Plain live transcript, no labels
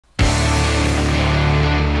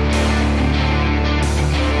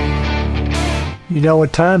You know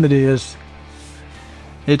what time it is.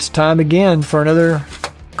 It's time again for another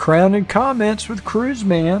Crown and Comments with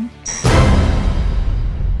Cruiseman.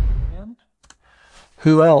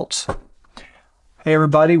 Who else? Hey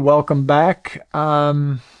everybody, welcome back.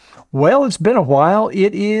 Well, it's been a while.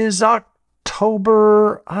 It is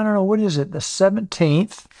October, I don't know, what is it, the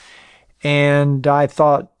 17th. And I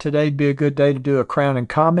thought today'd be a good day to do a Crown and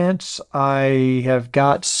Comments. I have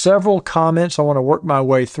got several comments I want to work my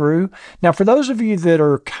way through. Now, for those of you that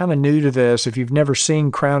are kind of new to this, if you've never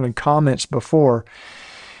seen Crown and Comments before,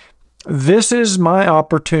 this is my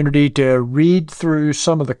opportunity to read through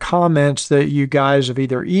some of the comments that you guys have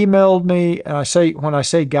either emailed me. And when I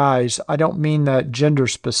say guys, I don't mean that gender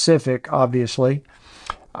specific, obviously.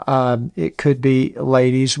 It could be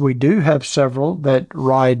ladies. We do have several that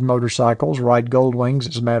ride motorcycles, ride Goldwings,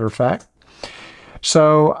 as a matter of fact.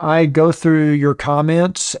 So I go through your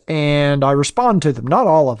comments and I respond to them. Not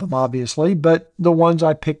all of them, obviously, but the ones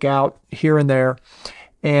I pick out here and there.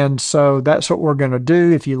 And so that's what we're going to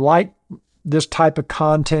do. If you like this type of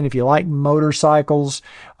content, if you like motorcycles,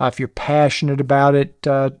 if you're passionate about it,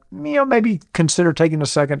 maybe consider taking a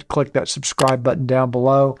second to click that subscribe button down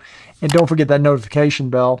below. And don't forget that notification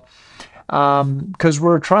bell, because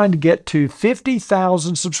we're trying to get to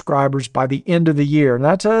 50,000 subscribers by the end of the year. And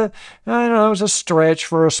that's I don't know, it's a stretch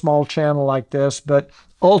for a small channel like this, but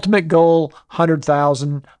ultimate goal,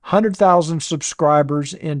 100,000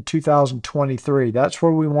 subscribers in 2023. That's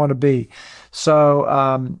where we want to be.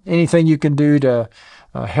 So anything you can do to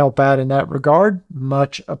help out in that regard,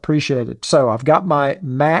 much appreciated. So I've got my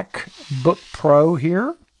MacBook Pro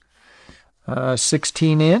here,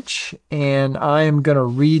 16-inch, and I am going to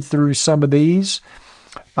read through some of these.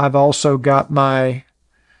 I've also got my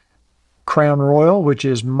Crown Royal, which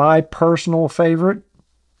is my personal favorite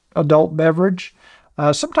adult beverage.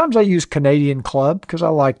 Sometimes I use Canadian Club because I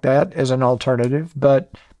like that as an alternative,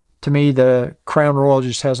 but to me the Crown Royal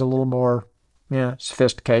just has a little more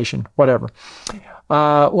sophistication, whatever.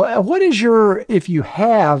 What is if you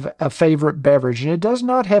have a favorite beverage, and it does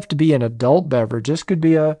not have to be an adult beverage. This could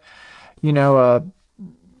be a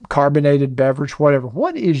carbonated beverage, whatever.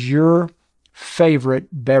 What is your favorite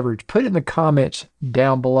beverage? Put it in the comments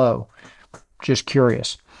down below. Just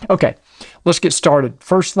curious. Okay, let's get started.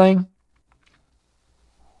 First thing,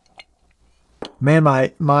 man,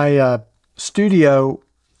 my studio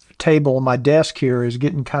table, my desk here is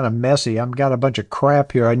getting kind of messy. I've got a bunch of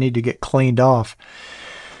crap here I need to get cleaned off.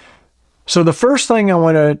 So the first thing I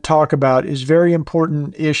want to talk about is a very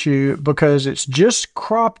important issue because it's just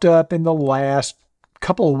cropped up in the last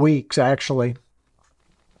couple of weeks, actually.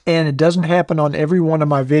 And it doesn't happen on every one of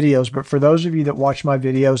my videos, but for those of you that watch my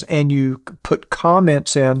videos and you put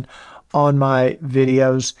comments in on my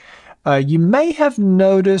videos, you may have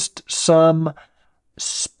noticed some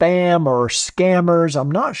spam or scammers. I'm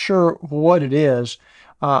not sure what it is.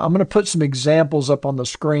 I'm going to put some examples up on the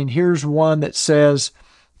screen. Here's one that says,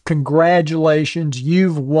 "Congratulations,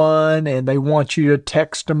 you've won," and they want you to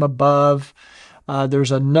text them above.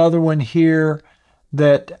 There's another one here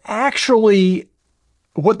that actually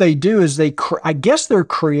what they do is I guess they're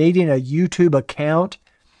creating a YouTube account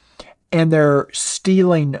and they're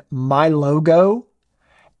stealing my logo.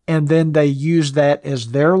 And then they use that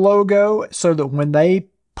as their logo so that when they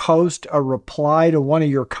post a reply to one of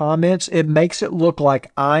your comments, it makes it look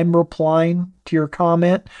like I'm replying to your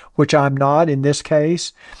comment, which I'm not in this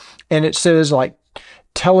case. And it says like,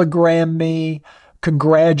 "Telegram me,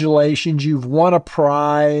 congratulations, you've won a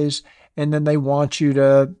prize." And then they want you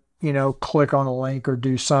to, click on a link or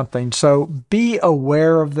do something. So be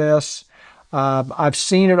aware of this. I've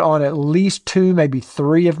seen it on at least 2, maybe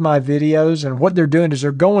 3 of my videos. And what they're doing is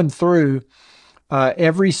they're going through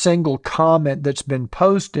every single comment that's been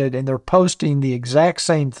posted, and they're posting the exact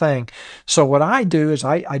same thing. So what I do is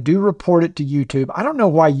I do report it to YouTube. I don't know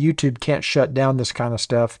why YouTube can't shut down this kind of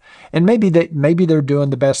stuff. And maybe they're doing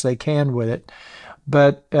the best they can with it.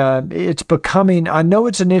 But it's becoming, I know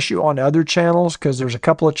it's an issue on other channels because there's a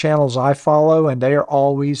couple of channels I follow, and they are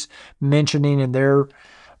always mentioning in their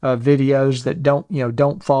videos that don't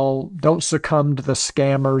succumb to the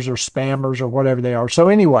scammers or spammers or whatever they are. So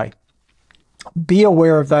anyway, be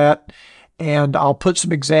aware of that, and I'll put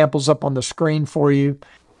some examples up on the screen for you.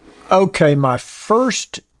 Okay, my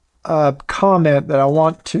first comment that I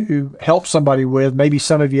want to help somebody with, maybe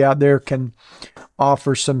some of you out there can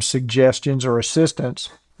offer some suggestions or assistance.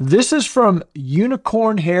 This is from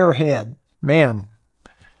Unicorn Hair Head. Man,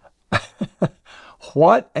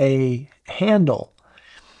 what a handle.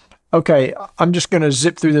 Okay, I'm just going to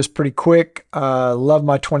zip through this pretty quick. Love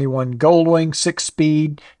my 21 Goldwing,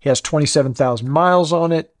 6-speed. He has 27,000 miles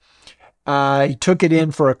on it. He took it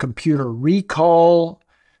in for a computer recall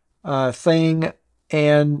thing,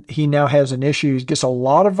 and he now has an issue. He gets a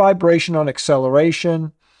lot of vibration on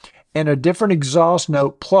acceleration and a different exhaust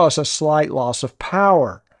note plus a slight loss of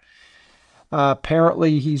power.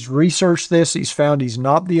 Apparently, he's researched this. He's found he's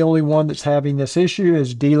not the only one that's having this issue.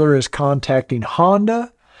 His dealer is contacting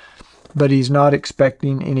Honda, but he's not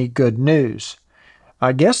expecting any good news.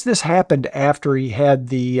 I guess this happened after he had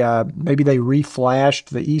the, maybe they reflashed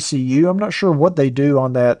the ECU. I'm not sure what they do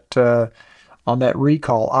on that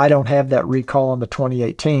recall. I don't have that recall on the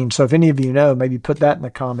 2018. So if any of you know, maybe put that in the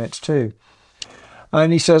comments too.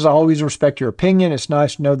 And he says, I always respect your opinion. It's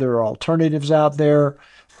nice to know there are alternatives out there.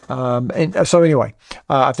 And so anyway,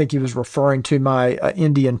 I think he was referring to my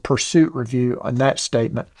Indian Pursuit review on that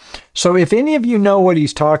statement. So if any of you know what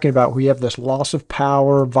he's talking about, we have this loss of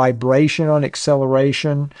power, vibration on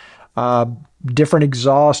acceleration, different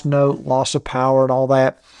exhaust note, loss of power and all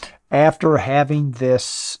that. After having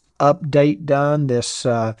this update done, this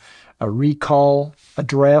a recall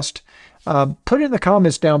addressed, put it in the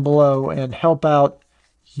comments down below and help out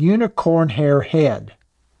Unicorn Hair Head.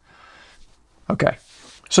 Okay.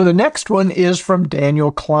 So the next one is from Daniel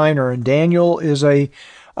Kleiner, and Daniel is a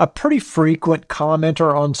pretty frequent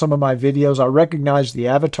commenter on some of my videos. I recognize the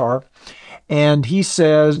avatar, and he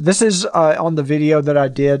says, this is on the video that I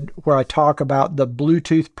did where I talk about the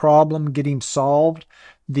Bluetooth problem getting solved,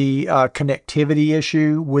 the connectivity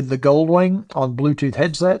issue with the Goldwing on Bluetooth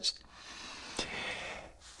headsets.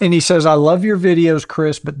 And he says, I love your videos,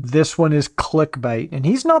 Chris, but this one is clickbait. And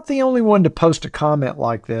he's not the only one to post a comment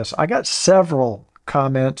like this. I got several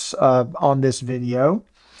comments on this video,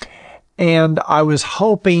 and I was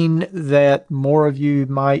hoping that more of you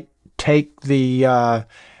might take the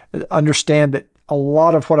understand that a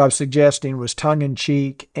lot of what I was suggesting was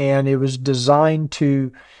tongue-in-cheek, and it was designed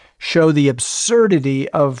to show the absurdity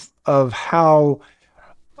of how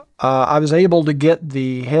I was able to get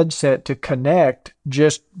the headset to connect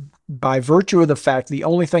just by virtue of the fact the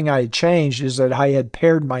only thing I had changed is that I had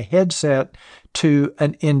paired my headset to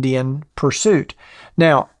an Indian Pursuit.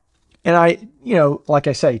 Now, and I, like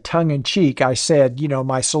I say, tongue-in-cheek, I said,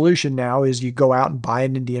 my solution now is you go out and buy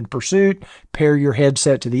an Indian Pursuit, pair your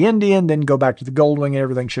headset to the Indian, then go back to the Goldwing, and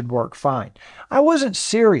everything should work fine. I wasn't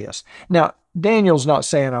serious. Now, Daniel's not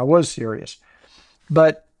saying I was serious,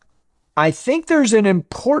 but I think there's an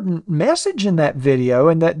important message in that video,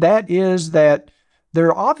 and that is that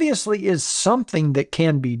there obviously is something that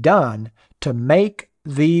can be done to make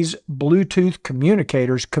these Bluetooth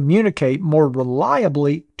communicators communicate more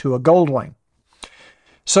reliably to a Goldwing.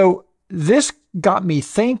 So this got me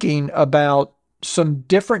thinking about some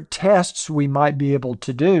different tests we might be able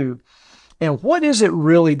to do. And what is it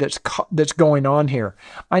really that's going on here?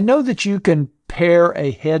 I know that you can pair a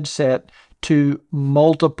headset to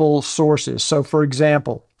multiple sources. So for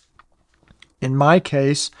example, in my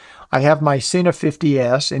case, I have my Cena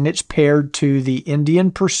 50S and it's paired to the Indian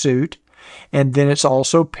Pursuit, and then it's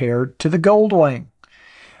also paired to the Goldwing.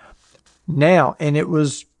 Now, and it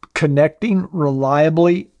was connecting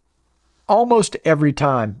reliably almost every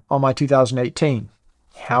time on my 2018.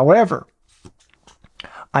 However,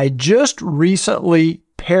 I just recently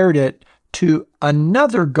paired it to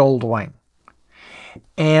another Goldwing,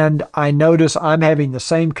 and I notice I'm having the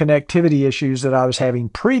same connectivity issues that I was having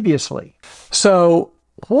previously. So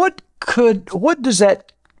what does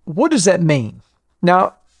that mean?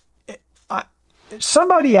 Now,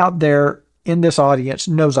 somebody out there in this audience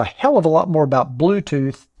knows a hell of a lot more about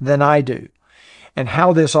Bluetooth than I do and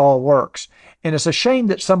how this all works. And it's a shame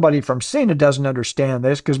that somebody from Cena doesn't understand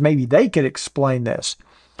this, because maybe they could explain this.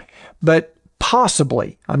 But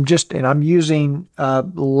possibly, I'm using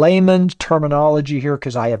layman's terminology here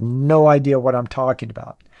because I have no idea what I'm talking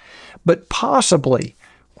about. But possibly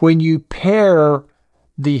when you pair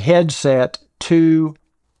the headset to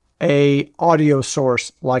a audio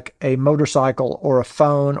source like a motorcycle or a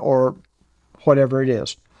phone or whatever it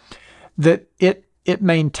is, that it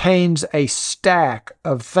maintains a stack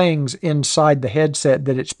of things inside the headset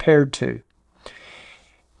that it's paired to.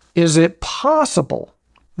 Is it possible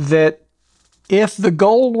that if the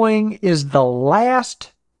Goldwing is the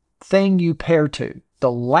last thing you pair to,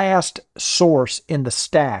 the last source in the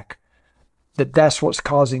stack, that's what's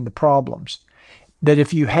causing the problems? That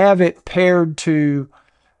if you have it paired to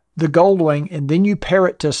the Goldwing and then you pair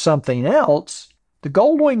it to something else, the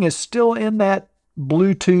Goldwing is still in that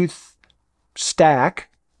Bluetooth stack,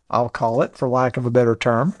 I'll call it, for lack of a better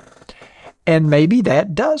term, and maybe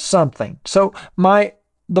that does something. So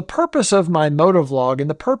the purpose of my motovlog and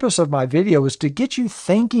the purpose of my video is to get you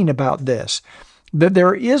thinking about this, that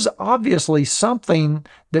there is obviously something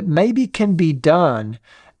that maybe can be done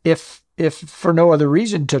if if for no other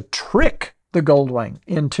reason, to trick the Goldwing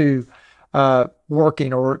into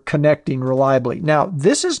working or connecting reliably. Now,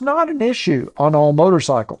 this is not an issue on all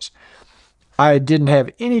motorcycles. I didn't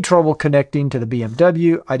have any trouble connecting to the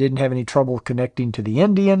BMW. I didn't have any trouble connecting to the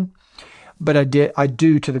Indian, but I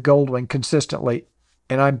do to the Goldwing consistently.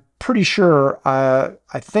 And I'm pretty sure,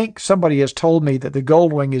 I think somebody has told me that the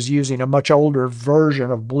Goldwing is using a much older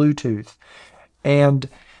version of Bluetooth. And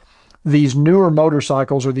these newer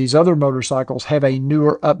motorcycles or these other motorcycles have a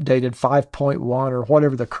newer updated 5.1 or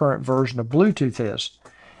whatever the current version of Bluetooth is.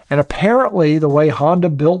 And apparently the way Honda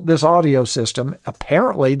built this audio system,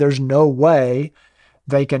 apparently there's no way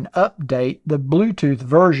they can update the Bluetooth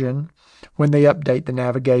version when they update the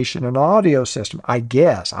navigation and audio system. I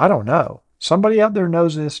guess. I don't know. Somebody out there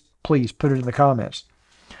knows this, please put it in the comments.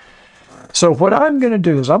 So what I'm going to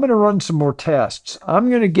do is I'm going to run some more tests. I'm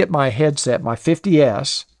going to get my headset, my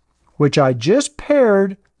 50S, which I just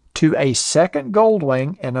paired to a second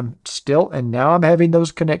Goldwing, and now I'm having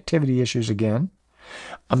those connectivity issues again.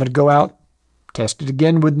 I'm going to go out, test it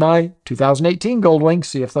again with my 2018 Goldwing,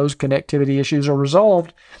 see if those connectivity issues are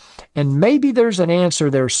resolved, and maybe there's an answer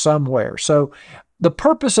there somewhere. So the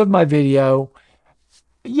purpose of my video,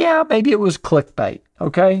 yeah, maybe it was clickbait,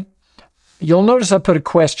 okay? You'll notice I put a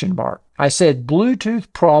question mark. I said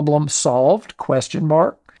Bluetooth problem solved, question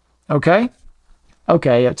mark, okay?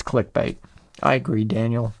 Okay, it's clickbait. I agree,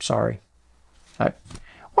 Daniel. Sorry. What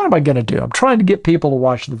am I going to do? I'm trying to get people to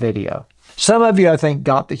watch the video. Some of you, I think,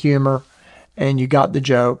 got the humor and you got the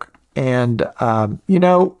joke. And, you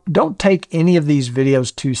know, don't take any of these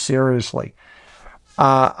videos too seriously.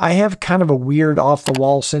 I have kind of a weird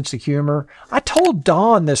off-the-wall sense of humor. I told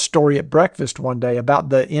Don this story at breakfast one day about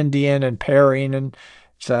the Indian and pairing, and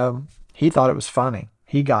so he thought it was funny.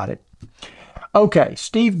 He got it. Okay,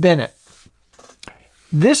 Steve Bennett.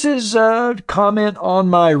 This is a comment on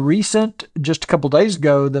my recent, just a couple days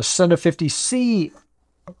ago, the Senna 50C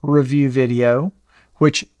review video,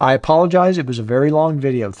 which I apologize, it was a very long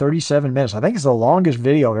video, 37 minutes. I think it's the longest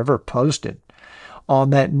video I've ever posted on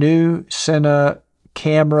that new Senna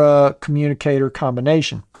camera communicator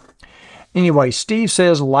combination. Anyway, Steve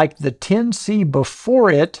says, like the 10C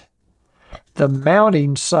before it, the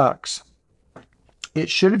mounting sucks. It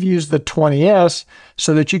should have used the 20S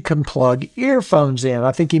so that you can plug earphones in.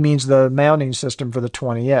 I think he means the mounting system for the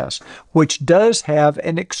 20S, which does have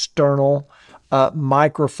an external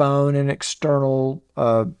microphone and external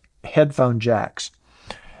headphone jacks.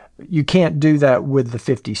 You can't do that with the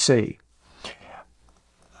 50C.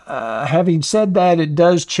 Having said that, it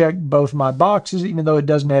does check both my boxes, even though it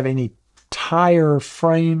doesn't have any tire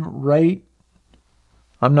frame rate.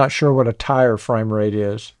 I'm not sure what a tire frame rate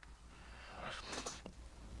is.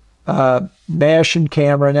 Mesh and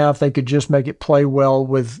camera. Now, if they could just make it play well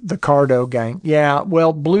with the Cardo gang. Yeah,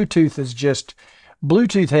 well, Bluetooth is just...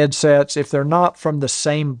 Bluetooth headsets, if they're not from the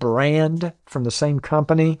same brand, from the same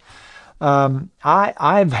company,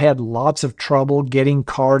 I've had lots of trouble getting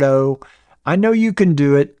Cardo. I know you can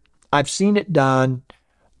do it. I've seen it done,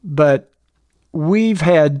 but we've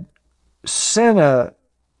had Senna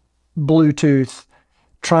Bluetooth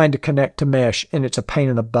trying to connect to mesh, and it's a pain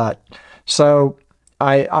in the butt. So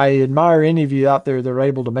I admire any of you out there that are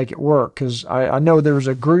able to make it work, because I know there was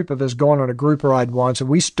a group of us going on a group ride once, and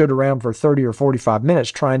we stood around for 30 or 45 minutes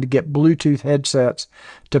trying to get Bluetooth headsets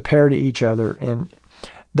to pair to each other. And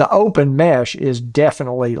the open mesh is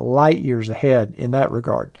definitely light years ahead in that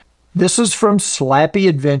regard. This is from Slappy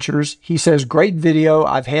Adventures. He says, great video.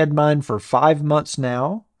 I've had mine for 5 months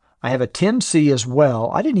now. I have a 10C as well.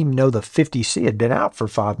 I didn't even know the 50C had been out for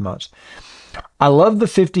 5 months. I love the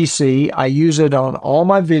 50C. I use it on all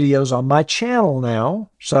my videos on my channel now.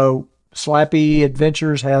 So Slappy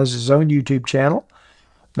Adventures has his own YouTube channel.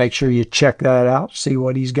 Make sure you check that out. See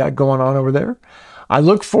what he's got going on over there. I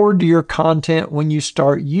look forward to your content when you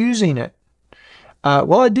start using it.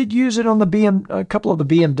 Well, I did use it on the a couple of the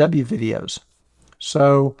BMW videos.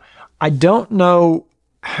 So I don't know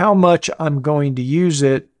how much I'm going to use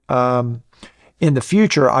it in the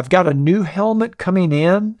future. I've got a new helmet coming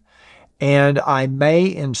in, and I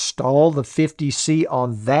may install the 50C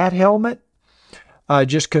on that helmet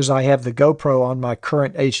just because I have the GoPro on my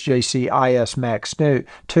current HJC IS Max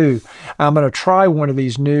 2. I'm going to try one of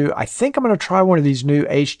these new, I think I'm going to try one of these new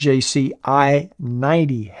HJC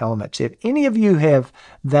I90 helmets. If any of you have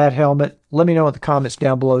that helmet, let me know in the comments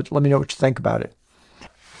down below. Let me know what you think about it.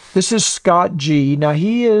 This is Scott G. Now,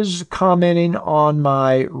 he is commenting on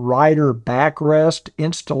my rider backrest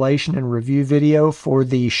installation and review video for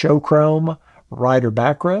the Showchrome rider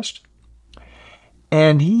backrest.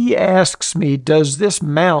 And he asks me, does this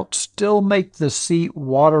mount still make the seat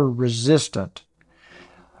water resistant?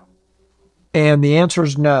 And the answer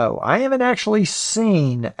is no. I haven't actually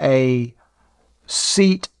seen a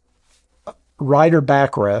seat rider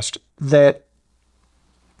backrest that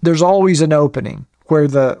there's always an opening where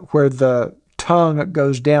the tongue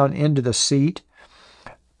goes down into the seat.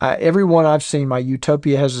 Every one I've seen, my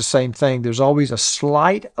Utopia has the same thing. There's always a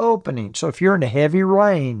slight opening. So if you're in a heavy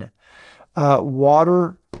rain,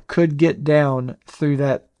 water could get down through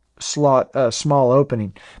that small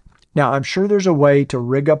opening. Now, I'm sure there's a way to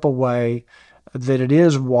rig up a way that it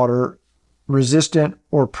is water resistant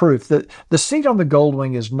or proof. The seat on the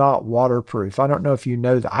Goldwing is not waterproof. I don't know if you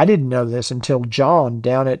know that. I didn't know this until John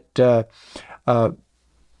down at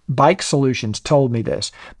Bike Solutions told me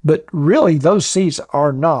this. But really, those seats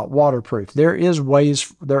are not waterproof. There is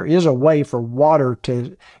a way for water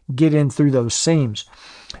to get in through those seams.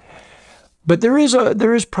 But there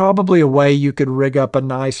is probably a way you could rig up a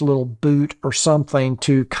nice little boot or something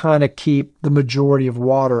to kind of keep the majority of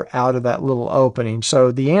water out of that little opening.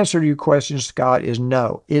 So the answer to your question, Scott, is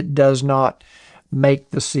no. It does not make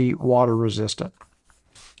the seat water resistant.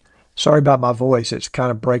 Sorry about my voice. It's kind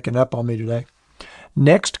of breaking up on me today.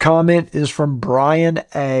 Next comment is from Brian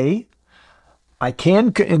A.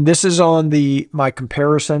 And this is on my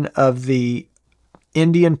comparison of the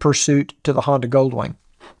Indian Pursuit to the Honda Goldwing.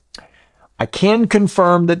 I can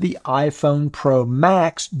confirm that the iPhone Pro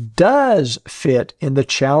Max does fit in the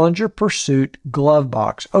Challenger Pursuit glove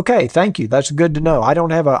box. Okay, thank you. That's good to know. I don't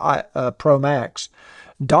have a Pro Max.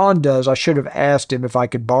 Don does. I should have asked him if I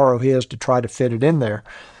could borrow his to try to fit it in there.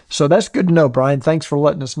 So that's good to know, Brian. Thanks for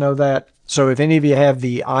letting us know that. So if any of you have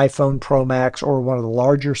the iPhone Pro Max or one of the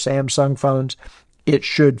larger Samsung phones, it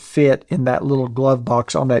should fit in that little glove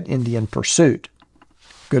box on that Indian Pursuit.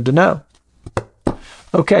 Good to know.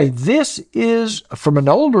 Okay, this is from an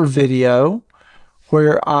older video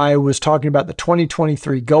where I was talking about the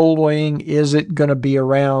 2023 Goldwing. Is it going to be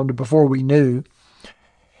around before we knew?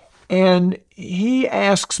 And he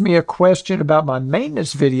asks me a question about my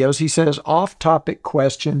maintenance videos. He says, off-topic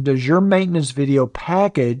question, does your maintenance video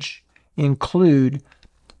package include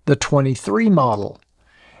the 23 model?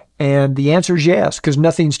 And the answer is yes, because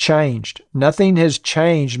nothing's changed. Nothing has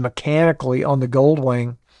changed mechanically on the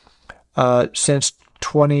Goldwing since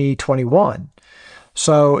 2021.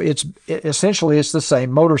 So essentially it's the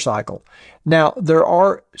same motorcycle. Now, there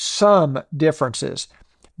are some differences.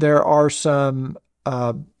 There are some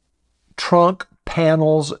trunk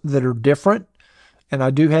panels that are different. And I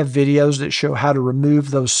do have videos that show how to remove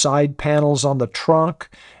those side panels on the trunk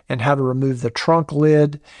and how to remove the trunk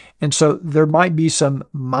lid. And so there might be some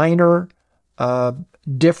minor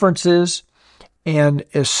differences. And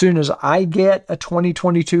as soon as I get a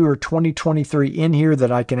 2022 or 2023 in here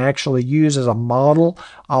that I can actually use as a model,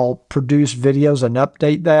 I'll produce videos and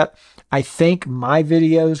update that. I think my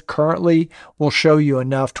videos currently will show you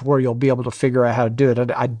enough to where you'll be able to figure out how to do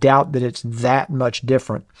it. I doubt that it's that much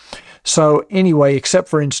different. So anyway, except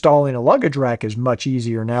for installing a luggage rack is much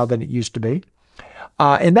easier now than it used to be.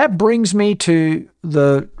 And that brings me to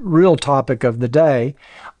the real topic of the day.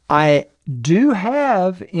 I do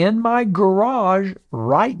have in my garage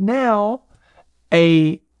right now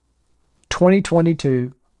a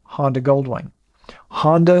 2022 Honda Goldwing.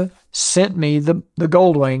 Honda sent me the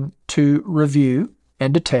Goldwing to review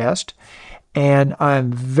and to test, and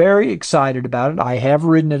I'm very excited about it. I have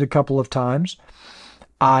ridden it a couple of times.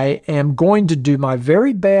 I am going to do my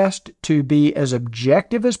very best to be as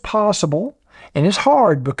objective as possible, and it's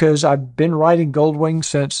hard because I've been riding Goldwing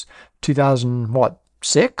since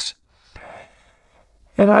 2006.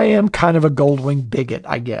 And I am kind of a Goldwing bigot,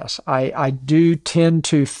 I guess. I do tend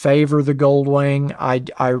to favor the Goldwing.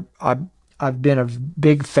 I've been a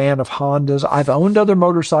big fan of Hondas. I've owned other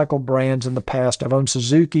motorcycle brands in the past. I've owned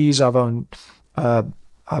Suzuki's. I've owned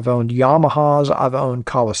Yamahas. I've owned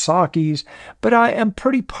Kawasaki's. But I am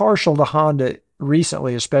pretty partial to Honda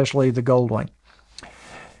recently, especially the Goldwing.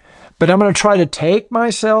 But I'm going to try to take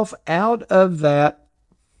myself out of that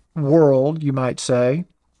world, you might say,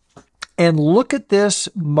 and look at this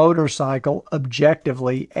motorcycle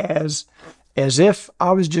objectively as if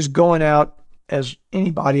I was just going out as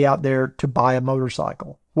anybody out there to buy a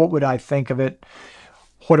motorcycle. What would I think of it?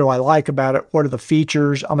 What do I like about it? What are the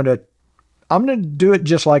features? I'm gonna do it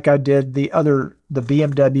just like I did the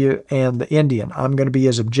BMW and the Indian. I'm going to be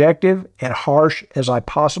as objective and harsh as I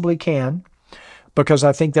possibly can, because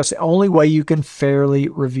I think that's the only way you can fairly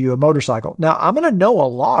review a motorcycle. Now, I'm going to know a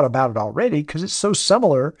lot about it already because it's so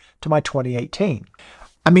similar to my 2018.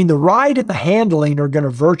 I mean, the ride and the handling are going to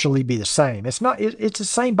virtually be the same. It's the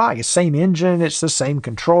same bike. It's the same engine. It's the same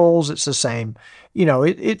controls. It's the same,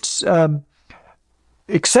 it's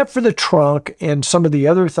except for the trunk and some of the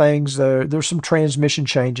other things, there's some transmission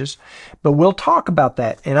changes, but we'll talk about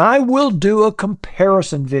that. And I will do a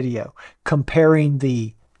comparison video comparing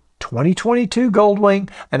the 2022 Goldwing,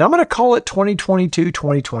 and I'm going to call it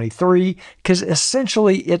 2022-2023 because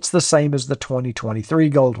essentially it's the same as the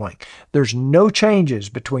 2023 Goldwing. There's no changes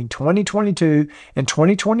between 2022 and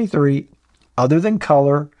 2023 other than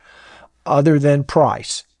color, other than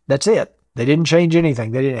price. That's it. They didn't change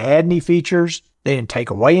anything. They didn't add any features. They didn't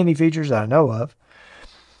take away any features that I know of.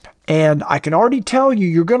 And I can already tell you,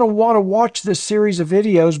 you're going to want to watch this series of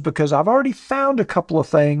videos because I've already found a couple of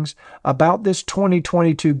things about this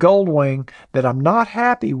 2022 Goldwing that I'm not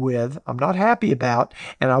happy with, I'm not happy about,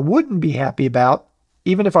 and I wouldn't be happy about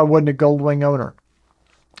even if I wasn't a Goldwing owner.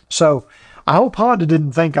 So I hope Honda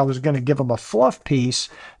didn't think I was going to give them a fluff piece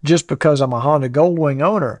just because I'm a Honda Goldwing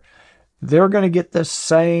owner. They're going to get the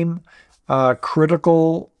same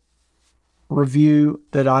critical review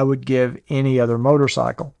that I would give any other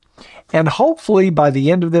motorcycle. And hopefully by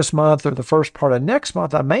the end of this month or the first part of next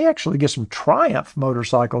month, I may actually get some Triumph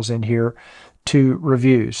motorcycles in here to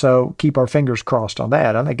review. So keep our fingers crossed on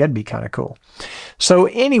that. I think that'd be kind of cool. So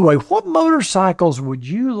anyway, what motorcycles would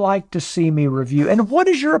you like to see me review? And what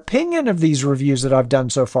is your opinion of these reviews that I've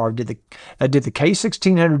done so far? I did the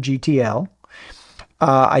K1600 GTL.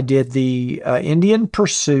 I did the Indian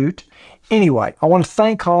Pursuit. Anyway, I want to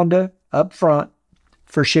thank Honda up front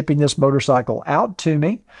for shipping this motorcycle out to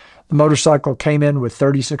me. The motorcycle came in with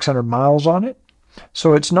 3,600 miles on it.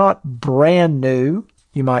 So it's not brand new,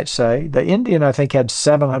 you might say. The Indian, I think, had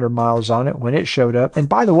 700 miles on it when it showed up. And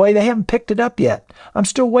by the way, they haven't picked it up yet. I'm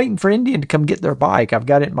still waiting for Indian to come get their bike. I've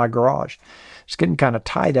got it in my garage. It's getting kind of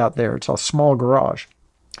tight out there. It's a small garage.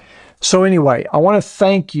 So anyway, I want to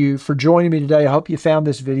thank you for joining me today. I hope you found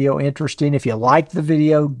this video interesting. If you liked the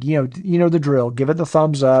video, you know the drill. Give it the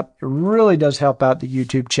thumbs up. It really does help out the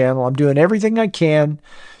YouTube channel. I'm doing everything I can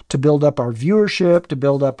to build up our viewership, to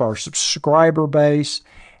build up our subscriber base.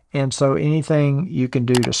 And so anything you can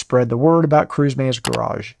do to spread the word about Cruiseman's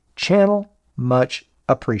Garage channel, much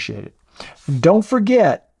appreciated. And don't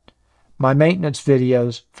forget my maintenance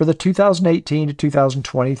videos for the 2018 to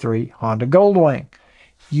 2023 Honda Goldwing.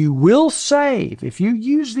 You will save, if you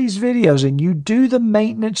use these videos and you do the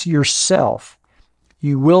maintenance yourself,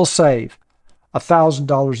 you will save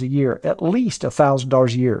 $1,000 a year, at least $1,000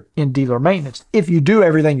 a year in dealer maintenance, if you do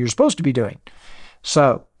everything you're supposed to be doing.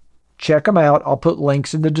 So check them out. I'll put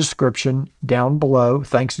links in the description down below.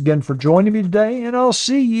 Thanks again for joining me today, and I'll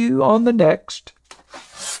see you on the next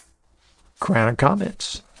Crown and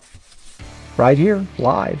Comments. Right here,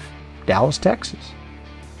 live, Dallas, Texas.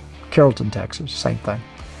 Carrollton, Texas, same thing.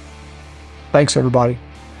 Thanks, everybody.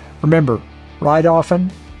 Remember, ride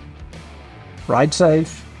often, ride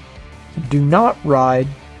safe. Do not ride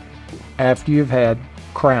after you've had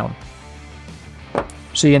Crown.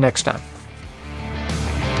 See you next time.